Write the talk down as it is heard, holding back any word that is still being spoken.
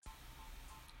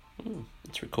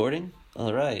It's recording?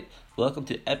 Alright. Welcome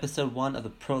to episode 1 of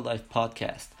the Pro-Life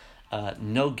podcast.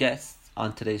 No guests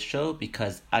on today's show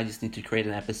because I just need to create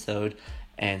an episode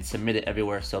and submit it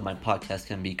everywhere so my podcast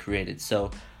can be created. So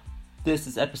this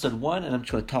is episode 1 and I'm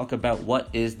just going to talk about what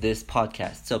is this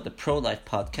podcast. So the Pro-Life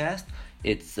podcast,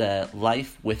 it's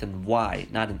life with an Y,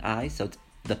 not an I. So it's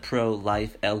the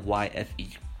Pro-Life, L-Y-F-E.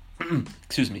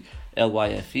 Excuse me,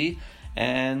 L-Y-F-E.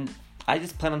 And I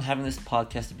just plan on having this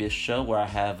podcast to be a show where I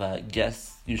have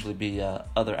guests, usually be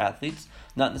other athletes,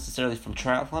 not necessarily from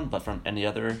triathlon, but from any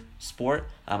other sport.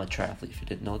 I'm a triathlete, if you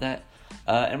didn't know that.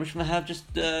 And we're just going to have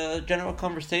just general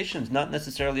conversations, not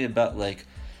necessarily about,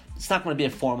 it's not going to be a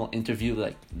formal interview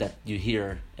like that you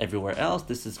hear everywhere else.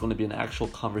 This is going to be an actual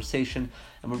conversation,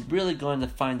 and we're really going to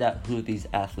find out who these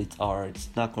athletes are. It's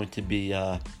not going to be...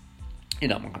 I'm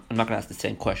not going to ask the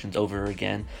same questions over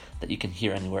again that you can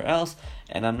hear anywhere else,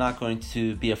 and I'm not going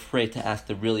to be afraid to ask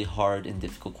the really hard and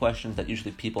difficult questions that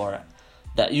usually people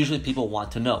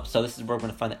want to know. So this is where we're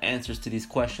going to find the answers to these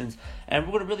questions, and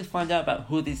we're going to really find out about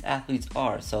who these athletes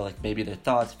are. So maybe their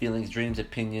thoughts, feelings, dreams,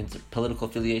 opinions, political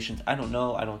affiliations. I don't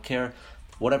know. I don't care.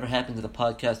 Whatever happens in the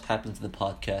podcast happens in the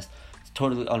podcast. It's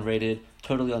totally unrated,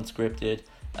 totally unscripted,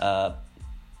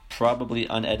 probably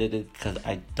unedited because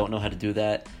I don't know how to do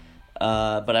that.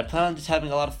 But I plan on just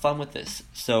having a lot of fun with this.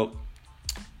 So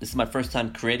this is my first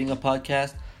time creating a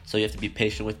podcast, so you have to be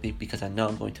patient with me because I know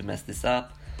I'm going to mess this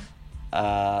up.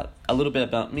 A little bit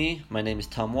about me. My name is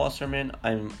Tom Wasserman.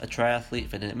 I'm a triathlete,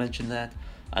 if I didn't mention that.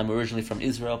 I'm originally from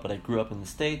Israel, but I grew up in the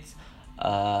States.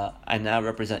 I now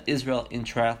represent Israel in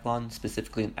triathlon,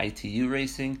 specifically in ITU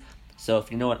racing. So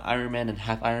if you know what Ironman and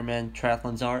half Ironman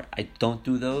triathlons are, I don't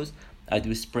do those. I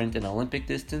do sprint and Olympic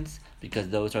distance because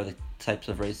those are the types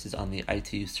of races on the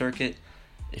ITU circuit.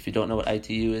 If you don't know what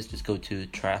ITU is, just go to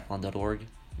triathlon.org.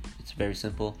 It's very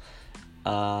simple.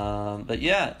 But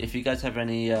yeah, if you guys have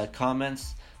any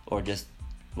comments or just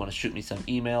want to shoot me some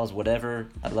emails, whatever,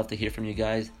 I'd love to hear from you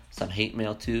guys. Some hate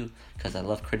mail too, because I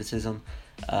love criticism.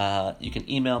 You can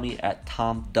email me at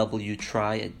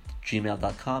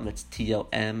tomwtry@gmail.com. It's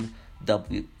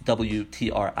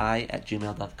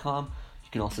TOMWTRI@gmail.com. You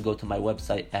can also go to my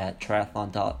website at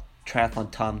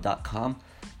triathlontom.com.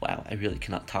 Wow, I really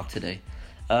cannot talk today.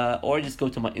 Or just go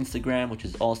to my Instagram, which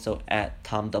is also at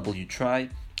TomWTry.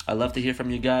 I love to hear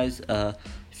from you guys.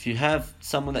 If you have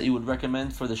someone that you would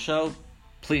recommend for the show,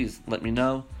 please let me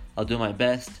know. I'll do my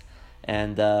best.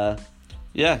 And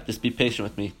just be patient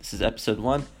with me. This is episode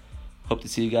 1. Hope to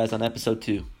see you guys on episode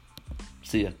 2.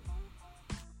 See ya.